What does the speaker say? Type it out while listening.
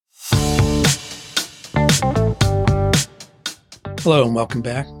Hello and welcome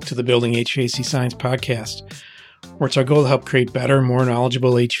back to the Building HVAC Science podcast, where it's our goal to help create better, more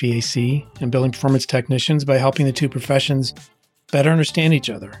knowledgeable HVAC and building performance technicians by helping the two professions better understand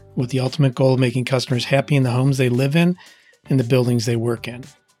each other with the ultimate goal of making customers happy in the homes they live in and the buildings they work in.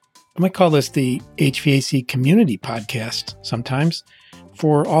 I might call this the HVAC community podcast sometimes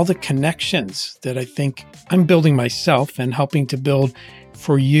for all the connections that I think I'm building myself and helping to build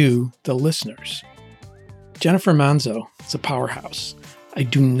for you, the listeners. Jennifer Manzo is a powerhouse. I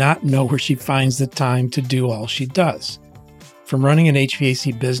do not know where she finds the time to do all she does. From running an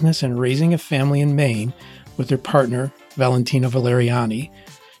HVAC business and raising a family in Maine with her partner, Valentina Valeriani,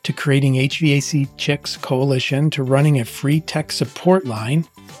 to creating HVAC Chicks Coalition, to running a free tech support line,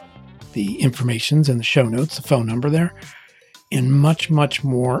 the information's in the show notes, the phone number there, and much, much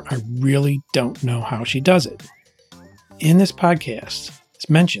more. I really don't know how she does it. In this podcast, as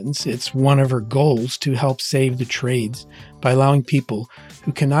mentions, it's one of her goals to help save the trades by allowing people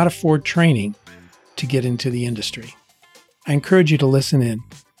who cannot afford training to get into the industry. I encourage you to listen in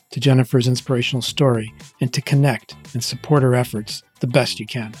to Jennifer's inspirational story and to connect and support her efforts the best you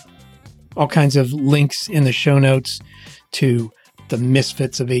can. All kinds of links in the show notes to the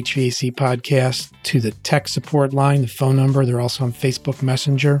Misfits of HVAC podcast, to the tech support line, the phone number. They're also on Facebook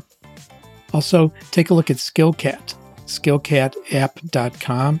Messenger. Also, take a look at SkillCat.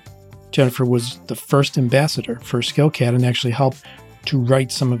 skillcatapp.com. Jennifer was the first ambassador for SkillCat and actually helped to write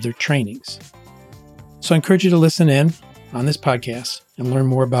some of their trainings. So I encourage you to listen in on this podcast and learn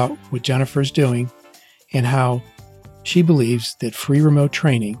more about what Jennifer's doing and how she believes that free remote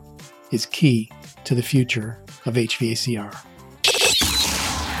training is key to the future of HVACR.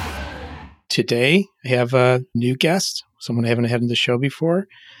 Today, I have a new guest, someone I haven't had on the show before,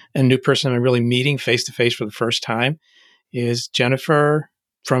 and a new person I'm really meeting face-to-face for the first time is Jennifer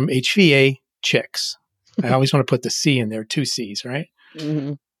from HVA Chicks. I always want to put the C in there, 2 C's, right?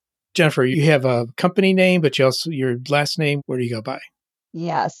 Mm-hmm. Jennifer, you have a company name, but you also, your last name, where do you go by?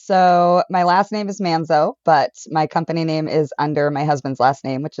 Yeah, so my last name is Manzo, but my company name is under my husband's last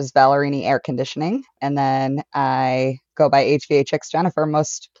name, which is Vallerini Air Conditioning. And then I go by HVA Chicks Jennifer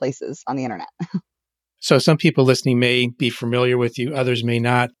most places on the internet. So some people listening may be familiar with you, others may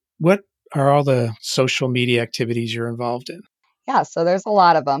not. What are all the social media activities you're involved in? Yeah, so there's a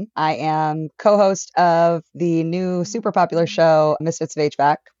lot of them. I am co-host of the new super popular show, Misfits of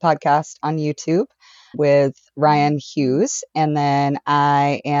HVAC podcast on YouTube with Ryan Hughes. And then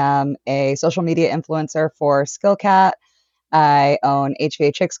I am a social media influencer for SkillCat. I own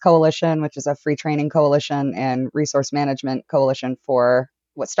HVA Chicks Coalition, which is a free training coalition and resource management coalition for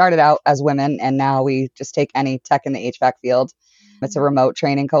what started out as women. And now we just take any tech in the HVAC field. It's a remote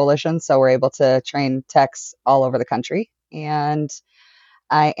training coalition. So we're able to train techs all over the country. And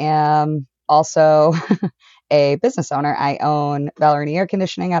I am also a business owner. I own Vallerini Air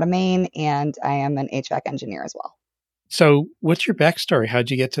Conditioning out of Maine, and I am an HVAC engineer as well. So what's your backstory? How'd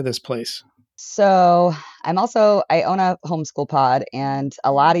you get to this place? So I own a homeschool pod, and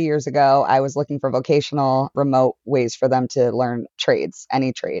a lot of years ago, I was looking for vocational remote ways for them to learn trades,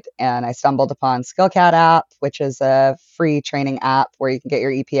 any trade. And I stumbled upon SkillCat app, which is a free training app where you can get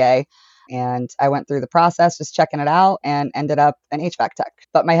your EPA. And I went through the process, just checking it out, and ended up an HVAC tech.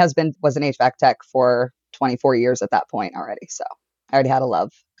 But my husband was an HVAC tech for 24 years at that point already. So I already had a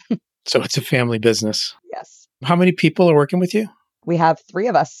love. So it's a family business. Yes. How many people are working with you? We have 3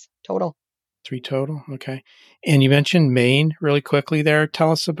 of us total. 3 total? Okay. And you mentioned Maine really quickly there.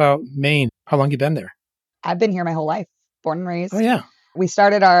 Tell us about Maine. How long have you been there? I've been here my whole life, born and raised. Oh, yeah. We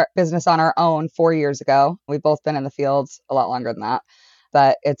started our business on our own 4 years ago. We've both been in the fields a lot longer than that.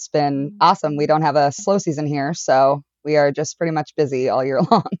 But it's been awesome. We don't have a slow season here, so we are just pretty much busy all year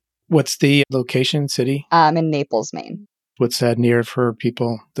long. What's the location, city? In Naples, Maine. What's that near for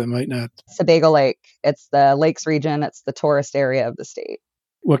people that might not? Sebago Lake. It's the lakes region. It's the tourist area of the state.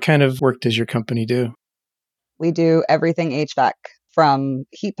 What kind of work does your company do? We do everything HVAC, from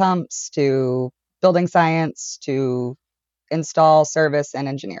heat pumps to building science to install, service, and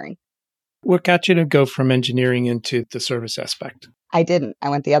engineering. What got you to go from engineering into the service aspect? I didn't. I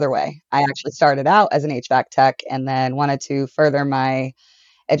went the other way. I actually started out as an HVAC tech and then wanted to further my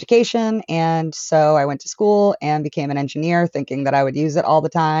education. And so I went to school and became an engineer thinking that I would use it all the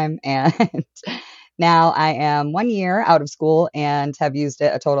time. And now I am 1 year out of school and have used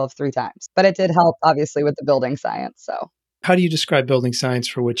it a total of 3 times. But it did help, obviously, with the building science. So How do you describe building science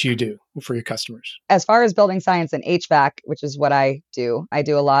for what you do for your customers? as far as building science and HVAC, which is what I do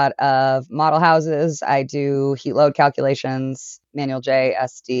a lot of model houses. I do heat load calculations, manual J,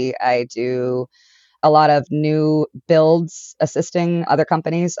 SD. I do a lot of new builds, assisting other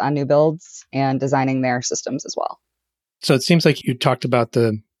companies on new builds and designing their systems as well. So it seems like you talked about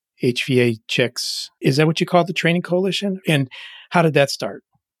the HVA chicks. Is that what you call the training coalition? And how did that start?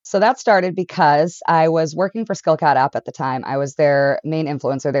 So that started because I was working for SkillCat app at the time. I was their main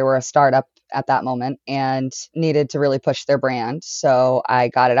influencer. They were a startup at that moment and needed to really push their brand. So I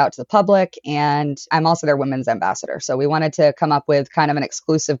got it out to the public, and I'm also their women's ambassador. So we wanted to come up with kind of an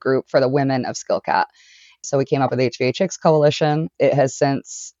exclusive group for the women of SkillCat. So we came up with HVA Chicks Coalition. It has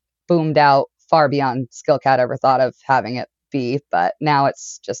since boomed out far beyond SkillCat ever thought of having it be, but now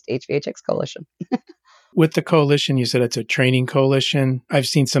it's just HVA Chicks Coalition. With the coalition, you said it's a training coalition. I've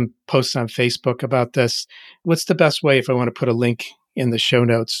seen some posts on Facebook about this. What's the best way if I want to put a link in the show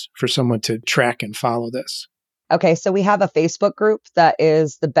notes for someone to track and follow this? Okay, so we have a Facebook group that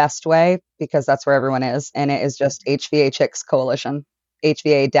is the best way because that's where everyone is. And it is just HVA Chicks Coalition,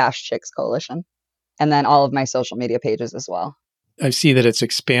 HVA-Chicks Coalition. And then all of my social media pages as well. I see that it's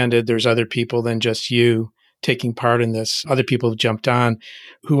expanded. There's other people than just you taking part in this. Other people have jumped on.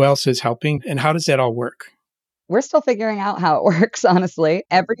 Who else is helping? And how does that all work? We're still figuring out how it works, honestly.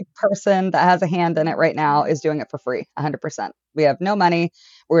 Every person that has a hand in it right now is doing it for free, 100%. We have no money.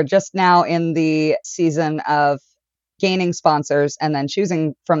 We're just now in the season of gaining sponsors and then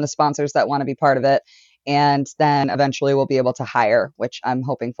choosing from the sponsors that want to be part of it. And then eventually we'll be able to hire, which I'm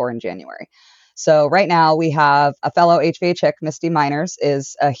hoping for in January. So right now we have a fellow HVA chick, Misty Miners,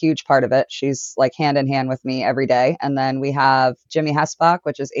 is a huge part of it. She's like hand in hand with me every day. And then we have Jimmy Hesbach,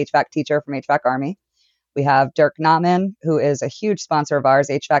 which is HVAC teacher from HVAC Army. We have Dirk Nauman, who is a huge sponsor of ours,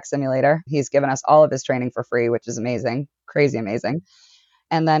 HVAC Simulator. He's given us all of his training for free, which is amazing, crazy amazing.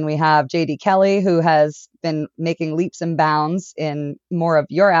 And then we have JD Kelly, who has been making leaps and bounds in more of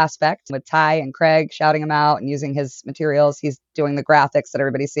your aspect with Ty and Craig, shouting him out and using his materials. He's doing the graphics that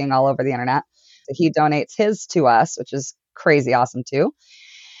everybody's seeing all over the internet. So he donates his to us, which is crazy awesome too.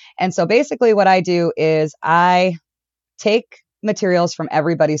 And so basically what I do is I take materials from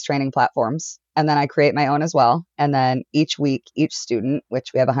everybody's training platforms, and then I create my own as well. And then each week, each student,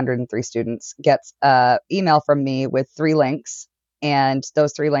 which we have 103 students, gets an email from me with 3 links. And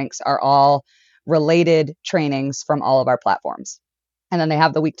those 3 links are all related trainings from all of our platforms. And then they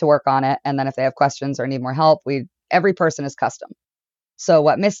have the week to work on it. And then if they have questions or need more help, every person is custom. So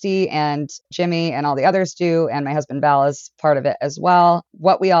what Misty and Jimmy and all the others do, and my husband Val is part of it as well,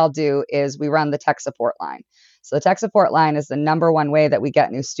 what we all do is we run the tech support line. So the tech support line is the number one way that we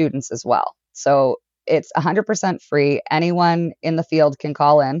get new students as well. So it's 100% free. Anyone in the field can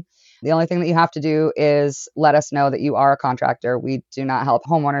call in. The only thing that you have to do is let us know that you are a contractor. We do not help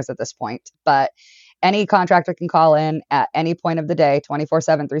homeowners at this point, but any contractor can call in at any point of the day, 24/7,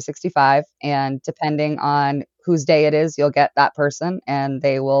 365. And depending on whose day it is, you'll get that person and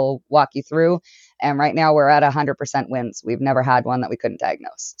they will walk you through. And right now we're at 100% wins. We've never had one that we couldn't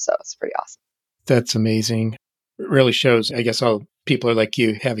diagnose. So it's pretty awesome. That's amazing. It really shows, I guess, all people are like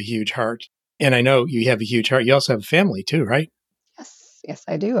you have a huge heart. And I know you have a huge heart. You also have a family too, right? Yes,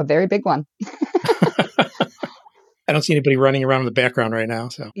 I do. A very big one. I don't see anybody running around in the background right now.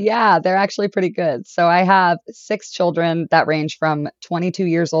 So yeah, they're actually pretty good. So I have 6 children that range from 22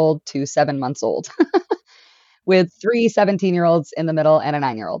 years old to 7 months old with 3 17-year-olds in the middle and a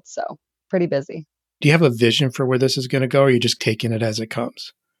 9-year-old. So pretty busy. Do you have a vision for where this is going to go, or are you just taking it as it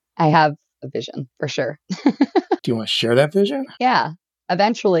comes? I have a vision for sure. Do you want to share that vision? Yeah,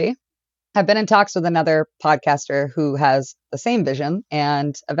 eventually. I've been in talks with another podcaster who has the same vision,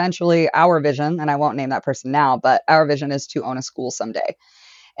 and eventually our vision, and I won't name that person now, but our vision is to own a school someday.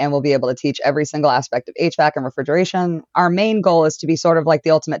 And we'll be able to teach every single aspect of HVAC and refrigeration. Our main goal is to be sort of like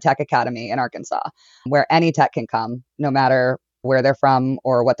the ultimate tech academy in Arkansas, where any tech can come, no matter where they're from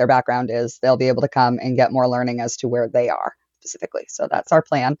or what their background is. They'll be able to come and get more learning as to where they are specifically. So that's our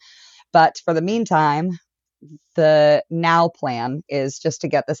plan. But for the meantime, the now plan is just to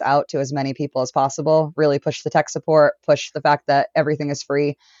get this out to as many people as possible, really push the tech support, push the fact that everything is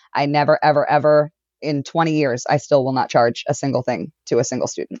free. I never, ever, ever in 20 years, I still will not charge a single thing to a single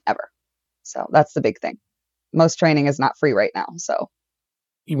student ever. So that's the big thing. Most training is not free right now. So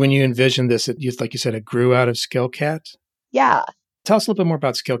when you envisioned this, like you said, it grew out of SkillCat. Yeah. Tell us a little bit more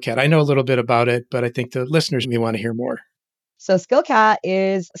about SkillCat. I know a little bit about it, but I think the listeners may want to hear more. So SkillCat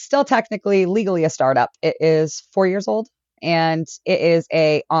is still technically legally a startup. It is 4 years old and it is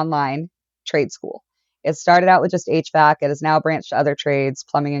a online trade school. It started out with just HVAC. It has now branched to other trades,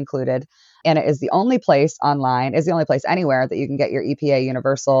 plumbing included. And it is the only place online, is the only place anywhere that you can get your EPA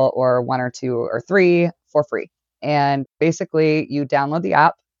Universal or 1 or 2 or 3 for free. And basically you download the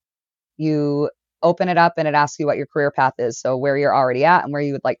app, you open it up and it asks you what your career path is. So where you're already at and where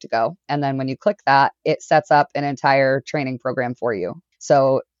you would like to go. And then when you click that, it sets up an entire training program for you.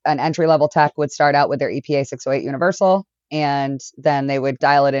 So an entry level tech would start out with their EPA 608 Universal. And then they would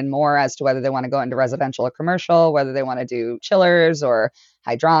dial it in more as to whether they want to go into residential or commercial, whether they want to do chillers or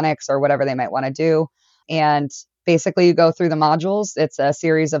hydronics or whatever they might want to do. And basically, you go through the modules. It's a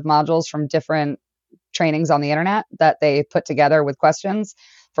series of modules from different trainings on the internet that they put together with questions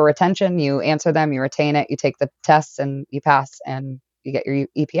for retention. You answer them, you retain it, you take the tests, and you pass, and you get your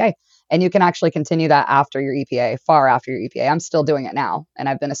EPA. And you can actually continue that after your EPA, far after your EPA. I'm still doing it now, and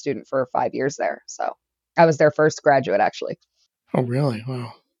I've been a student for 5 years there. So I was their first graduate, actually. Oh, really?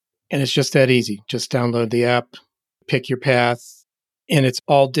 Wow. And it's just that easy. Just download the app, pick your path, and it's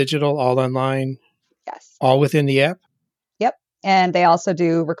all digital, all online, Yes. all within the app? Yep. And they also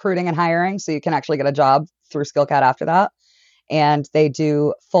do recruiting and hiring, so you can actually get a job through SkillCat after that. And they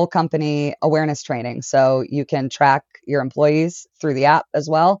do full company awareness training, so you can track your employees through the app as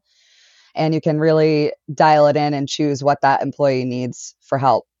well. And you can really dial it in and choose what that employee needs for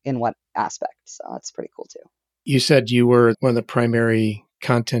help in what aspect. So that's pretty cool too. You said you were one of the primary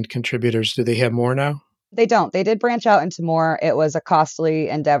content contributors. Do they have more now? They don't. They did branch out into more. It was a costly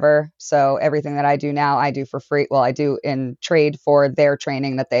endeavor. So everything that I do now, I do for free. Well, I do in trade for their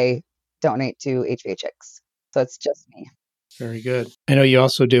training that they donate to HVACs. So it's just me. Very good. I know you're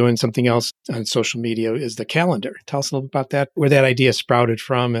also doing something else on social media is the calendar. Tell us a little about that, where that idea sprouted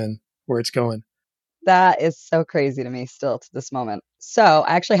from and where it's going. That is so crazy to me still to this moment. So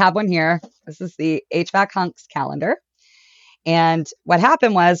I actually have one here. This is the HVAC Hunks calendar. And what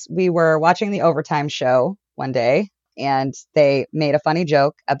happened was we were watching the Overtime show one day, and they made a funny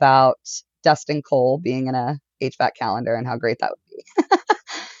joke about dust and coal being in a HVAC calendar and how great that would be.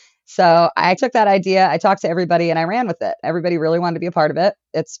 So I took that idea, I talked to everybody, and I ran with it. Everybody really wanted to be a part of it.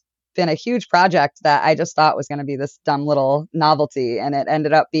 It's been a huge project that I just thought was going to be this dumb little novelty, and it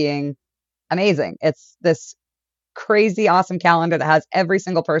ended up being amazing. It's this crazy awesome calendar that has every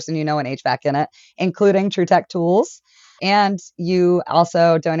single person you know in HVAC in it, including TrueTech Tools. And you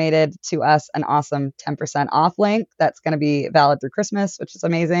also donated to us an awesome 10% off link that's going to be valid through Christmas, which is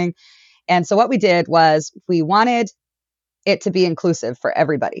amazing. And so what we did was we wanted it to be inclusive for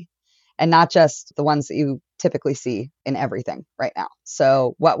everybody and not just the ones that you typically see in everything right now.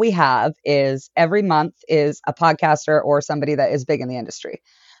 So what we have is every month is a podcaster or somebody that is big in the industry.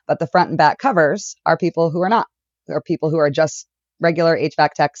 But the front and back covers are people who are not, or people who are just regular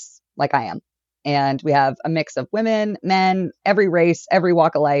HVAC techs like I am. And we have a mix of women, men, every race, every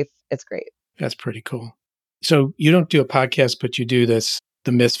walk of life. It's great. That's pretty cool. So you don't do a podcast, but you do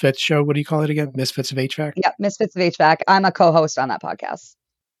the Misfits show. What do you call it again? Misfits of HVAC? Yeah, Misfits of HVAC. I'm a co-host on that podcast.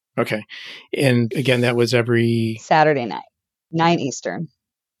 Okay. And again, that was every Saturday night, 9 Eastern.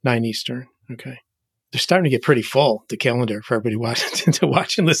 9 Eastern. Okay. They're starting to get pretty full, the calendar for everybody to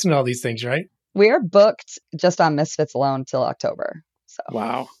watch and listen to all these things, right? We're booked just on Misfits alone till October. So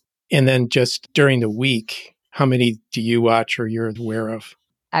wow. And then just during the week, how many do you watch or you're aware of?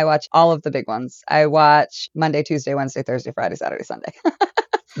 I watch all of the big ones. I watch Monday, Tuesday, Wednesday, Thursday, Friday, Saturday, Sunday. Oh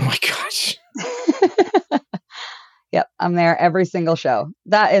my gosh. Yep. I'm there every single show.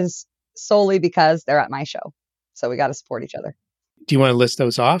 That is solely because they're at my show. So we got to support each other. Do you want to list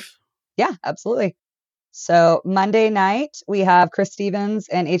those off? Yeah, absolutely. So Monday night, we have Chris Stevens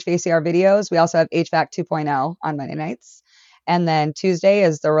and HVACR videos. We also have HVAC 2.0 on Monday nights. And then Tuesday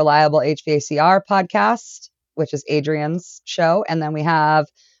is the Reliable HVACR podcast, which is Adrian's show. And then we have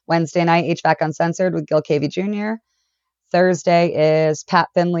Wednesday night, HVAC Uncensored with Gil Cavey Jr. Thursday is Pat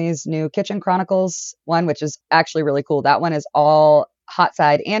Finley's new Kitchen Chronicles one, which is actually really cool. That one is all hot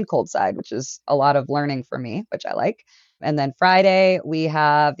side and cold side, which is a lot of learning for me, which I like. And then Friday, we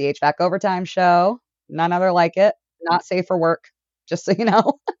have the HVAC Overtime show. None other like it. Not safe for work, just so you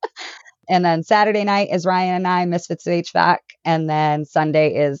know. And then Saturday night is Ryan and I, Misfits of HVAC. And then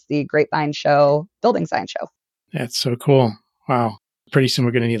Sunday is the Grapevine show, Building Science show. That's so cool. Wow. Pretty soon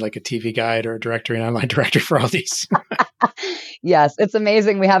we're going to need like a TV guide or a directory, an online directory for all these. Yes, it's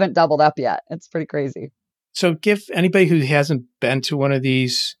amazing. We haven't doubled up yet. It's pretty crazy. So give anybody who hasn't been to one of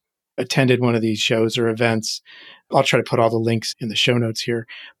these, attended one of these shows or events, I'll try to put all the links in the show notes here,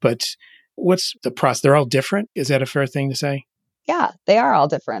 but what's the process? They're all different. Is that a fair thing to say? Yeah, they are all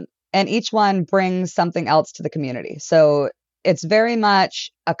different. And each one brings something else to the community. So it's very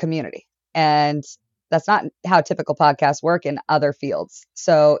much a community. And that's not how typical podcasts work in other fields.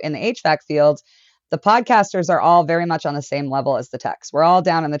 So in the HVAC field, the podcasters are all very much on the same level as the techs. We're all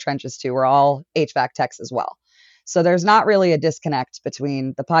down in the trenches too. We're all HVAC techs as well. So there's not really a disconnect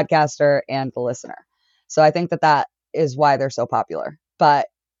between the podcaster and the listener. So I think that is why they're so popular. But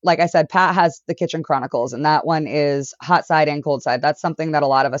like I said, Pat has the Kitchen Chronicles, and that one is hot side and cold side. That's something that a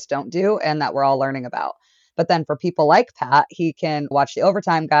lot of us don't do and that we're all learning about. But then for people like Pat, he can watch the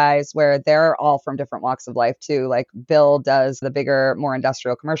Overtime guys where they're all from different walks of life too. Like Bill does the bigger, more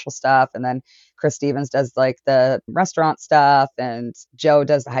industrial commercial stuff. And then Chris Stevens does like the restaurant stuff. And Joe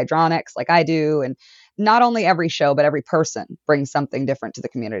does the hydronics like I do. And not only every show, but every person brings something different to the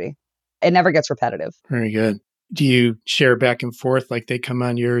community. It never gets repetitive. Very good. Do you share back and forth, like they come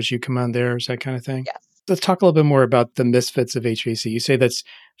on yours, you come on theirs, that kind of thing? Yes. Let's talk a little bit more about the misfits of HVAC. You say that's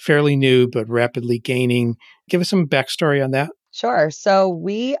fairly new, but rapidly gaining. Give us some backstory on that. Sure. So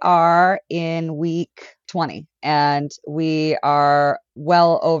we are in week 20 and we are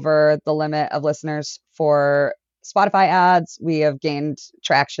well over the limit of listeners for Spotify ads. We have gained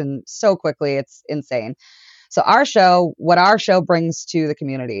traction so quickly. It's insane. So what our show brings to the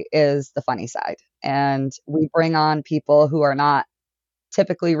community is the funny side. And we bring on people who are not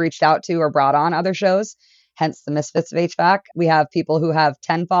typically reached out to or brought on other shows, hence the Misfits of HVAC. We have people who have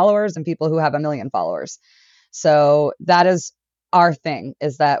 10 followers and people who have 1 million followers. So that is our thing,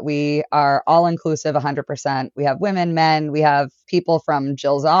 is that we are all inclusive 100%. We have women, men, we have people from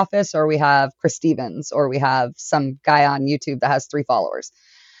Jill's office, or we have Chris Stevens, or we have some guy on YouTube that has 3 followers.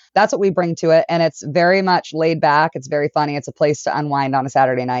 That's what we bring to it. And it's very much laid back. It's very funny. It's a place to unwind on a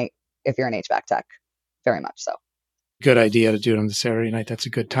Saturday night if you're an HVAC tech. Very much so. Good idea to do it on the Saturday night. That's a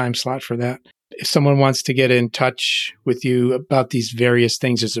good time slot for that. If someone wants to get in touch with you about these various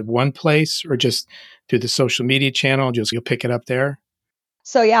things, is it one place or just through the social media channel? You'll pick it up there?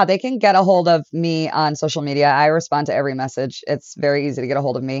 So yeah, they can get a hold of me on social media. I respond to every message. It's very easy to get a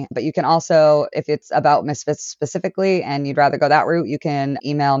hold of me. But you can also, if it's about Misfits specifically and you'd rather go that route, you can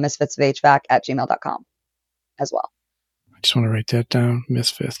email misfitsofhvac@gmail.com as well. I just want to write that down.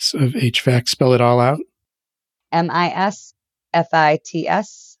 Misfits of HVAC. Spell it all out.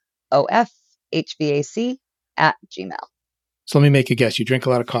 MISFITSOFHVAC@gmail. So let me make a guess. You drink a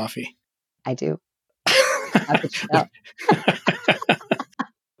lot of coffee. I do.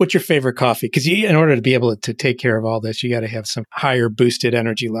 What's your favorite coffee? Because in order to be able to take care of all this, you got to have some higher boosted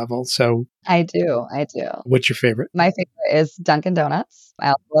energy level. So I do. What's your favorite? My favorite is Dunkin' Donuts.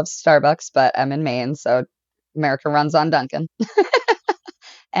 I also love Starbucks, but I'm in Maine, so America runs on Dunkin'.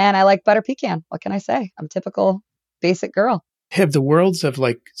 And I like butter pecan. What can I say? I'm a typical basic girl. Have the worlds of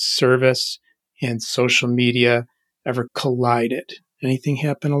like service and social media ever collided? Anything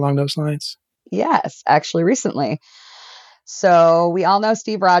happen along those lines? Yes, actually recently. So we all know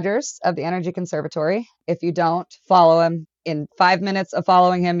Steve Rogers of the Energy Conservatory. If you don't follow him, in 5 minutes of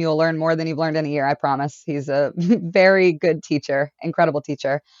following him, you'll learn more than you've learned in a year, I promise. He's a very good teacher, incredible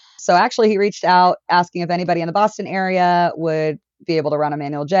teacher. So actually he reached out asking if anybody in the Boston area would be able to run a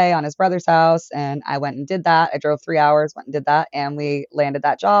manual J on his brother's house. And I went and did that. I drove 3 hours, went and did that, and we landed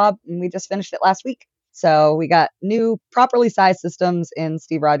that job and we just finished it last week. So we got new properly sized systems in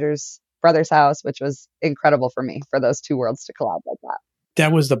Steve Rogers' brother's house, which was incredible for me, for those two worlds to collide like that.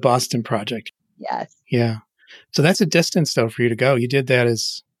 That was the Boston project. Yes. Yeah. So that's a distance though for you to go. You did that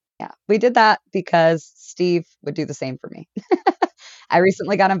as... Yeah, we did that because Steve would do the same for me. I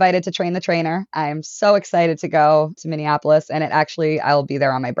recently got invited to Train the Trainer. I'm so excited to go to Minneapolis, and I'll be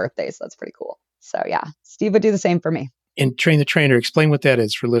there on my birthday. So that's pretty cool. So yeah, Steve would do the same for me. And Train the Trainer, explain what that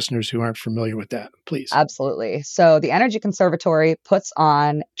is for listeners who aren't familiar with that, please. Absolutely. So the Energy Conservatory puts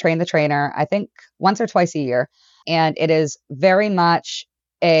on Train the Trainer, I think once or twice a year. And it is very much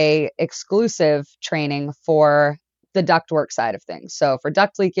a exclusive training for the ductwork side of things. So for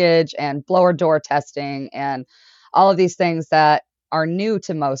duct leakage and blower door testing and all of these things that are new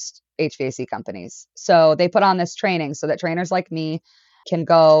to most HVAC companies. So they put on this training so that trainers like me can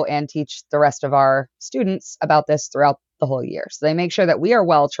go and teach the rest of our students about this throughout the whole year. So they make sure that we are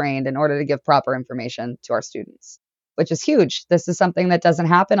well trained in order to give proper information to our students, which is huge. This is something that doesn't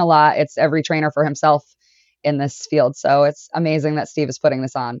happen a lot. It's every trainer for himself in this field. So it's amazing that Steve is putting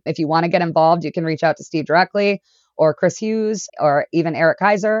this on. If you want to get involved, you can reach out to Steve directly or Chris Hughes or even Eric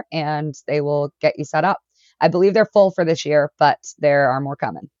Kaiser, and they will get you set up. I believe they're full for this year, but there are more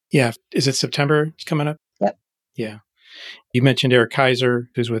coming. Yeah. Is it September? It's coming up? Yep. Yeah. You mentioned Eric Kaiser,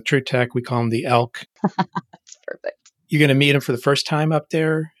 who's with True Tech. We call him the Elk. That's perfect. You're going to meet him for the first time up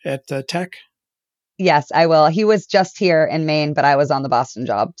there at Tech? Yes, I will. He was just here in Maine, but I was on the Boston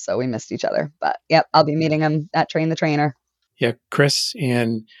job, so we missed each other. But yep, I'll be meeting him at Train the Trainer. Yeah, Chris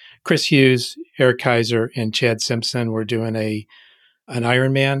Hughes, Eric Kaiser, and Chad Simpson were doing an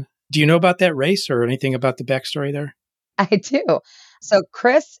Ironman. Do you know about that race or anything about the backstory there? I do. So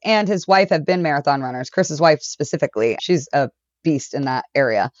Chris and his wife have been marathon runners. Chris's wife specifically, she's a beast in that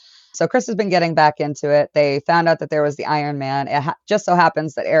area. So Chris has been getting back into it. They found out that there was the Ironman. It just so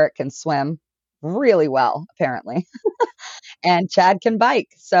happens that Eric can swim really well, apparently. And Chad can bike.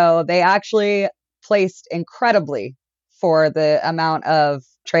 So they actually placed incredibly for the amount of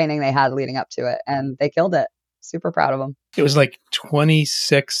training they had leading up to it. And they killed it. Super proud of them. It was like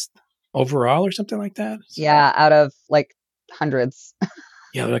 26th overall or something like that. Yeah, out of like hundreds.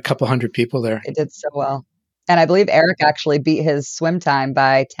 Yeah, there were a couple hundred people there. It did so well. And I believe Eric actually beat his swim time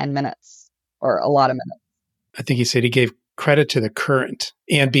by 10 minutes or a lot of minutes. I think he said he gave credit to the current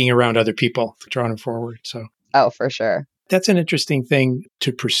and being around other people drawing him forward. So, oh, for sure. That's an interesting thing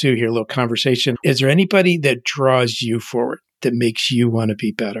to pursue here, a little conversation. Is there anybody that draws you forward, that makes you want to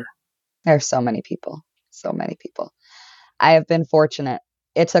be better? There's so many people. So many people. I have been fortunate.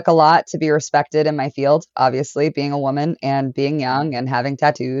 It took a lot to be respected in my field, obviously, being a woman and being young and having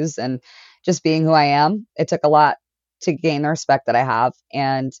tattoos and just being who I am. It took a lot to gain the respect that I have.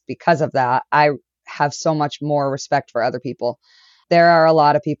 And because of that, I have so much more respect for other people. There are a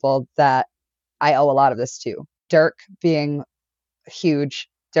lot of people that I owe a lot of this to. Dirk being huge.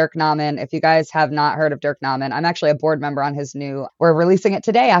 Dirk Nauman. If you guys have not heard of Dirk Nauman, I'm actually a board member on his we're releasing it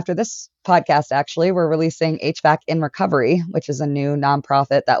today after this podcast, actually. We're releasing HVAC in Recovery, which is a new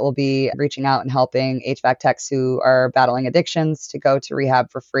nonprofit that will be reaching out and helping HVAC techs who are battling addictions to go to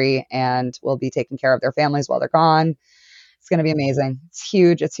rehab for free, and will be taking care of their families while they're gone. It's going to be amazing. It's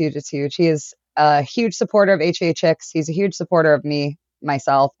huge. It's huge. It's huge. He is a huge supporter of HHX. He's a huge supporter of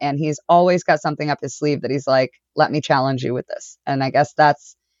myself, and he's always got something up his sleeve that he's like, let me challenge you with this. And I guess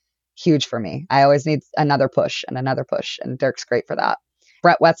that's huge for me. I always need another push and another push. And Dirk's great for that.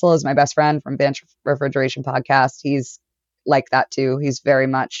 Brett Wetzel is my best friend from Bench Refrigeration Podcast. He's like that too. He's very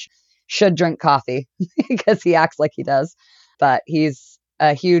much should drink coffee because he acts like he does. But he's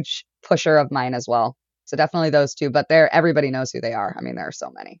a huge pusher of mine as well. So definitely those two. But everybody knows who they are. I mean, there are so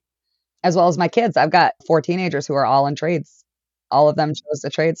many. As well as my kids. I've got 4 teenagers who are all in trades. All of them chose the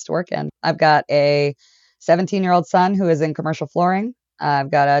trades to work in. I've got a 17-year-old son who is in commercial flooring.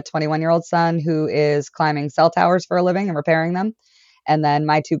 I've got a 21-year-old son who is climbing cell towers for a living and repairing them. And then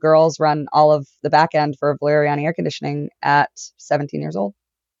my 2 girls run all of the back end for Valeriani Air Conditioning at 17 years old.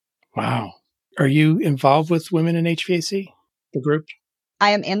 Wow. Are you involved with Women in HVAC, the group? I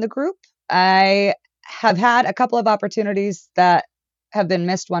am in the group. I have had a couple of opportunities that have been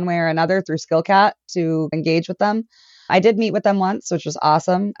missed one way or another through SkillCat to engage with them. I did meet with them once, which was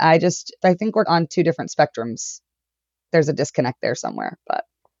awesome. I think we're on 2 different spectrums. There's a disconnect there somewhere, but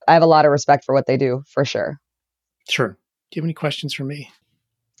I have a lot of respect for what they do, for sure. Sure. Do you have any questions for me?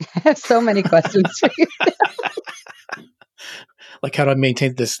 I have so many questions for you. Like how to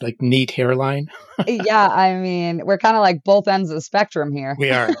maintain this like neat hairline? Yeah, I mean, we're kind of like both ends of the spectrum here.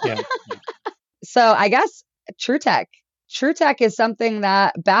 We are, yeah. So I guess TrueTech. TrueTech is something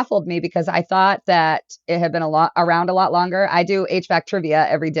that baffled me because I thought that it had been around a lot longer. I do HVAC trivia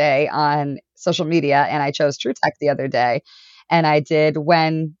every day on social media, and I chose TrueTech the other day. And I did,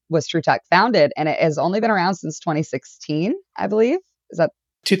 when was TrueTech founded? And it has only been around since 2016, I believe. Is that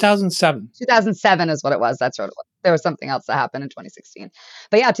 2007? 2007 is what it was. That's what it was. There was something else that happened in 2016.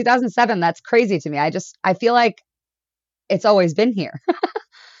 But yeah, 2007, that's crazy to me. I feel like it's always been here.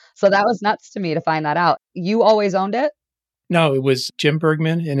 So that was nuts to me to find that out. You always owned it? No, it was Jim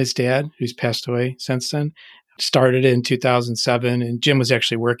Bergman and his dad, who's passed away since then. Started in 2007, and Jim was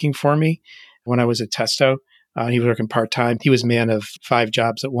actually working for me when I was at Testo. He was working part-time. He was a man of 5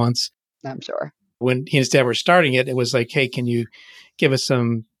 jobs at once. I'm sure. When he and his dad were starting it, it was like, hey, can you give us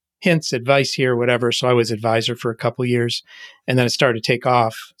some hints, advice here, whatever. So I was advisor for a couple of years, and then it started to take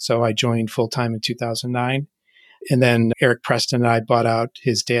off. So I joined full-time in 2009. And then Eric Preston and I bought out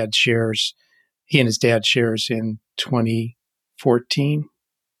his dad's shares. He and his dad shares in 2014,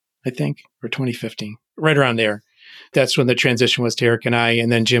 I think, or 2015, right around there. That's when the transition was to Eric and I.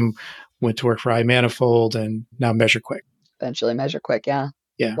 And then Jim went to work for iManifold and now MeasureQuick. Eventually MeasureQuick, yeah.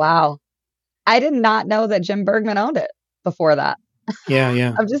 Yeah. Wow. I did not know that Jim Bergman owned it before that.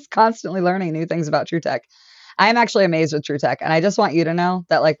 Yeah. I'm just constantly learning new things about TrueTech. I am actually amazed with TrueTech. And I just want you to know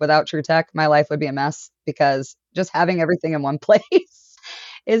that like without TrueTech, my life would be a mess because just having everything in one place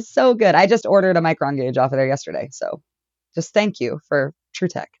is so good. I just ordered a micron gauge off of there yesterday. So just thank you for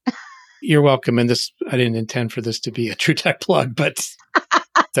TrueTech. You're welcome. And I didn't intend for this to be a TrueTech plug, but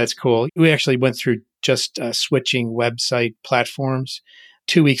that's cool. We actually went through just switching website platforms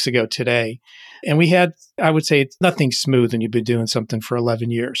 2 weeks ago today. And we had, I would say, it's nothing smooth when you've been doing something for 11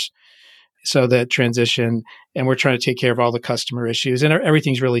 years. So that transition, and we're trying to take care of all the customer issues, and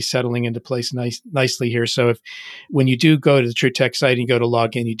everything's really settling into place nicely here. So when you do go to the TrueTech site and you go to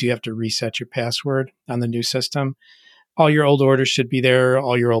log in, you do have to reset your password on the new system. All your old orders should be there.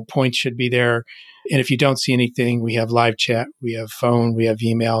 All your old points should be there. And if you don't see anything, we have live chat, we have phone, we have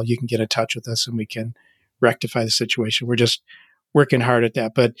email. You can get in touch with us and we can rectify the situation. We're just working hard at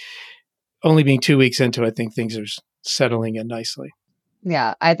that. But only being 2 weeks into it, I think things are settling in nicely.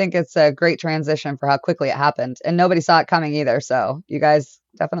 Yeah, I think it's a great transition for how quickly it happened. And nobody saw it coming either. So you guys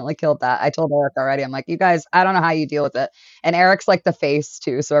definitely killed that. I told Eric already. I'm like, you guys, I don't know how you deal with it. And Eric's like the face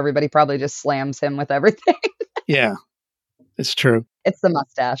too. So everybody probably just slams him with everything. Yeah, it's true. It's the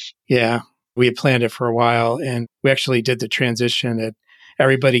mustache. Yeah. We had planned it for a while, and we actually did the transition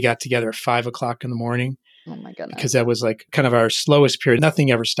everybody got together at 5:00 in the morning. Oh my goodness. Because that was like kind of our slowest period.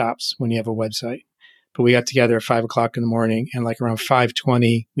 Nothing ever stops when you have a website. But we got together at 5:00 in the morning, and like around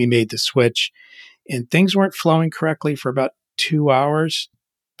 5:20, we made the switch, and things weren't flowing correctly for about 2 hours.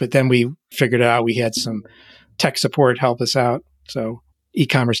 But then we figured out we had some tech support help us out. So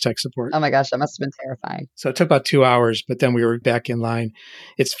e-commerce tech support. Oh my gosh, that must have been terrifying. So it took about 2 hours, but then we were back in line.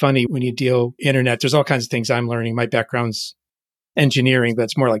 It's funny when you deal internet, there's all kinds of things I'm learning. My background's engineering, but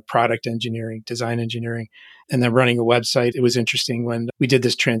it's more like product engineering, design engineering, and then running a website. It was interesting when we did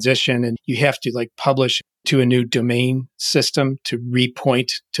this transition, and you have to like publish to a new domain system to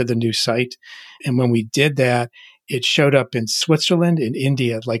repoint to the new site. And when we did that, it showed up in Switzerland and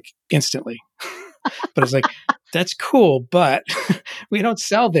India like instantly. But it's like, that's cool, but we don't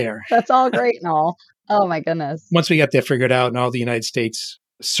sell there. That's all great and all. Oh my goodness. Once we got that figured out and all the United States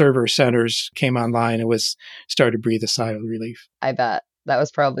server centers came online, it was started to breathe a sigh of relief. I bet. That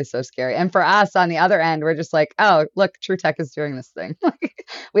was probably so scary. And for us on the other end, we're just like, oh, look, True Tech is doing this thing.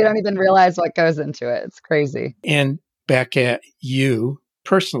 We don't even realize what goes into it. It's crazy. And back at you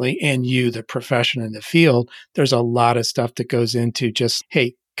personally and you, the profession in the field, there's a lot of stuff that goes into just,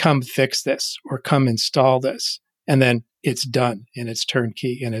 hey, come fix this or come install this. And then it's done and it's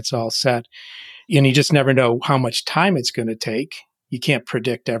turnkey and it's all set. And you just never know how much time it's going to take. You can't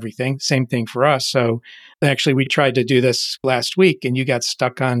predict everything. Same thing for us. So actually, we tried to do this last week and you got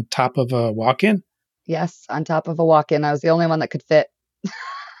stuck on top of a walk-in. Yes, on top of a walk-in. I was the only one that could fit.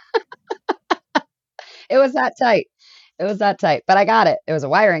 It was that tight. It was that tight, but I got it. It was a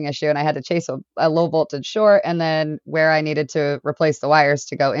wiring issue and I had to chase a low voltage short. And then where I needed to replace the wires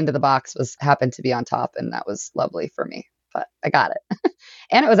to go into the box happened to be on top. And that was lovely for me, but I got it.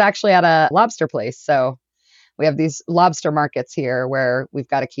 And it was actually at a lobster place. So we have these lobster markets here where we've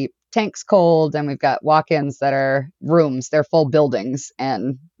got to keep tanks cold and we've got walk-ins that are rooms. They're full buildings.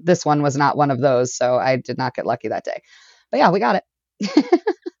 And this one was not one of those. So I did not get lucky that day, but yeah, we got it.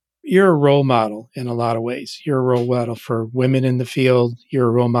 You're a role model in a lot of ways. You're a role model for women in the field. You're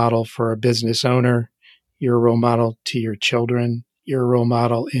a role model for a business owner. You're a role model to your children. You're a role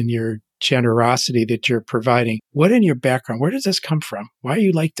model in your generosity that you're providing. What in your background? Where does this come from? Why are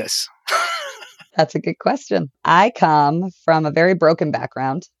you like this? That's a good question. I come from a very broken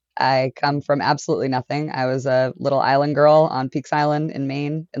background. I come from absolutely nothing. I was a little island girl on Peaks Island in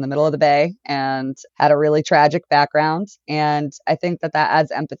Maine in the middle of the bay and had a really tragic background. And I think that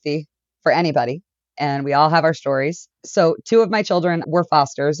adds empathy for anybody. And we all have our stories. So 2 of my children were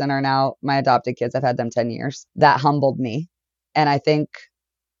fosters and are now my adopted kids. I've had them 10 years. That humbled me. And I think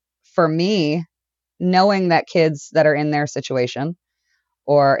for me, knowing that kids that are in their situation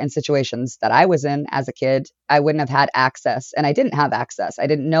or in situations that I was in as a kid, I wouldn't have had access. And I didn't have access. I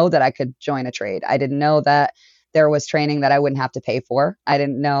didn't know that I could join a trade. I didn't know that there was training that I wouldn't have to pay for. I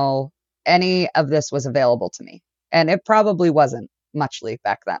didn't know any of this was available to me. And it probably wasn't muchly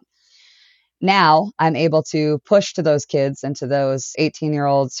back then. Now I'm able to push to those kids and to those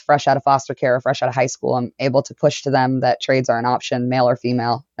 18-year-olds fresh out of foster care, fresh out of high school. I'm able to push to them that trades are an option, male or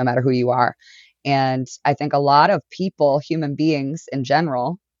female, no matter who you are. And I think a lot of people, human beings in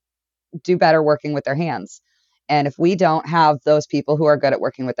general, do better working with their hands. And if we don't have those people who are good at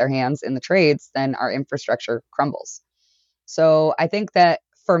working with their hands in the trades, then our infrastructure crumbles. So I think that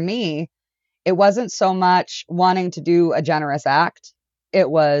for me, it wasn't so much wanting to do a generous act. It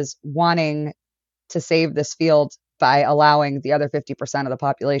was wanting to save this field by allowing the other 50% of the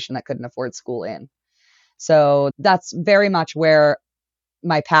population that couldn't afford school in. So that's very much where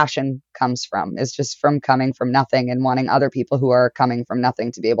my passion comes from, is just from coming from nothing and wanting other people who are coming from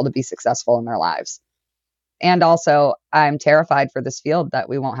nothing to be able to be successful in their lives. And also, I'm terrified for this field that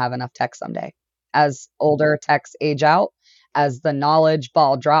we won't have enough tech someday. As older techs age out, as the knowledge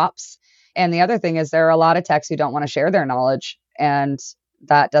ball drops. And the other thing is there are a lot of techs who don't want to share their knowledge, and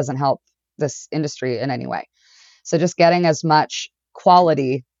that doesn't help this industry in any way. So just getting as much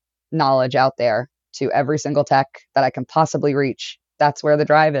quality knowledge out there to every single tech that I can possibly reach. That's where the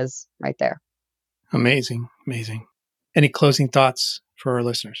drive is, right there. Amazing. Amazing. Any closing thoughts for our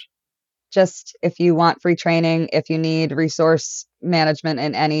listeners? Just if you want free training, if you need resource management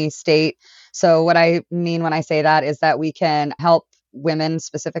in any state. So what I mean when I say that is that we can help women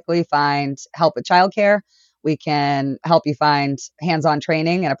specifically find help with childcare. We can help you find hands-on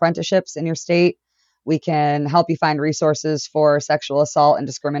training and apprenticeships in your state. We can help you find resources for sexual assault and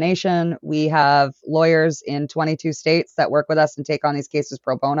discrimination. We have lawyers in 22 states that work with us and take on these cases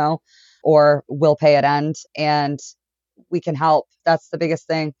pro bono or will pay at end. And we can help. That's the biggest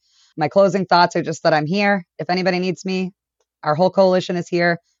thing. My closing thoughts are just that I'm here. If anybody needs me, our whole coalition is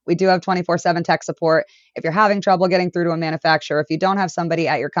here. We do have 24/7 tech support. If you're having trouble getting through to a manufacturer, if you don't have somebody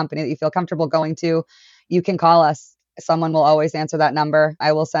at your company that you feel comfortable going to, you can call us. Someone will always answer that number.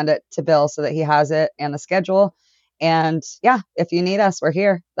 I will send it to Bill so that he has it and the schedule. And yeah, if you need us, we're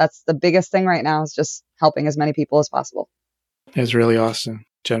here. That's the biggest thing right now, is just helping as many people as possible. It's really awesome,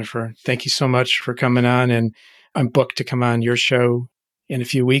 Jennifer. Thank you so much for coming on. And I'm booked to come on your show in a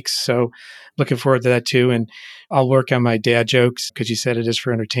few weeks. So looking forward to that too. And I'll work on my dad jokes because you said it is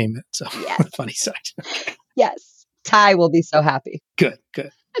for entertainment. So Yes. Funny side. Yes. Ty will be so happy. Good.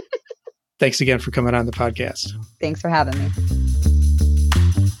 Thanks again for coming on the podcast. Thanks for having me.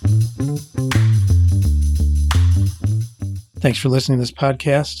 Thanks for listening to this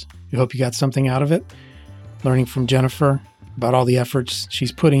podcast. We hope you got something out of it, learning from Jennifer about all the efforts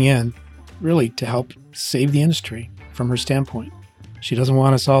she's putting in really to help save the industry from her standpoint. She doesn't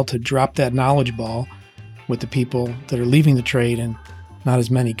want us all to drop that knowledge ball with the people that are leaving the trade and not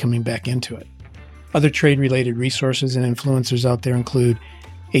as many coming back into it. Other trade-related resources and influencers out there include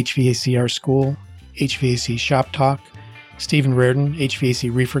HVAC Our School, HVAC Shop Talk, Stephen Reardon,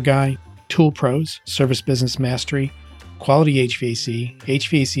 HVAC Reefer Guy, Tool Pros, Service Business Mastery, Quality HVAC,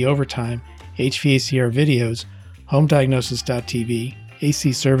 HVAC Overtime, HVAC Our Videos, HomeDiagnosis.tv,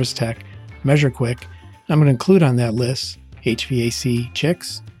 AC Service Tech, MeasureQuick. I'm going to include on that list HVAC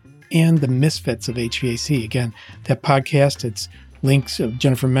Chicks and the Misfits of HVAC. Again, that podcast, it's links,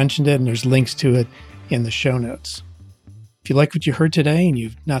 Jennifer mentioned it, and there's links to it in the show notes. If you like what you heard today and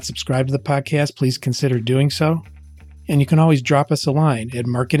you've not subscribed to the podcast, please consider doing so. And you can always drop us a line at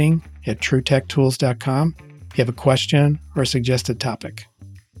marketing@truetechtools.com if you have a question or a suggested topic.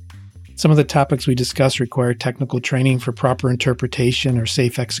 Some of the topics we discuss require technical training for proper interpretation or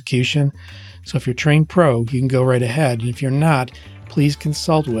safe execution. So if you're trained pro, you can go right ahead. And if you're not, please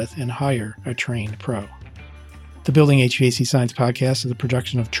consult with and hire a trained pro. The Building HVAC Science podcast is a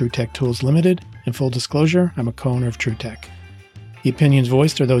production of True Tech Tools Limited. In full disclosure, I'm a co-owner of True Tech. The opinions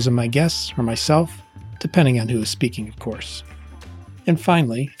voiced are those of my guests or myself, depending on who is speaking, of course. And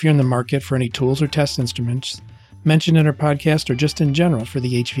finally, if you're in the market for any tools or test instruments mentioned in our podcast or just in general for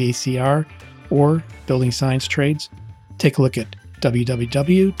the HVACR or building science trades, take a look at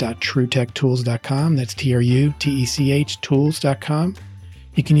www.truetechtools.com. That's TRUTECH tools.com.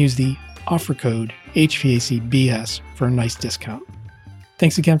 You can use the offer code HVACBS for a nice discount.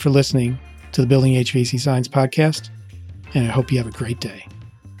 Thanks again for listening to the Building HVAC Science podcast, and I hope you have a great day.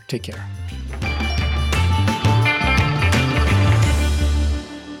 Take care.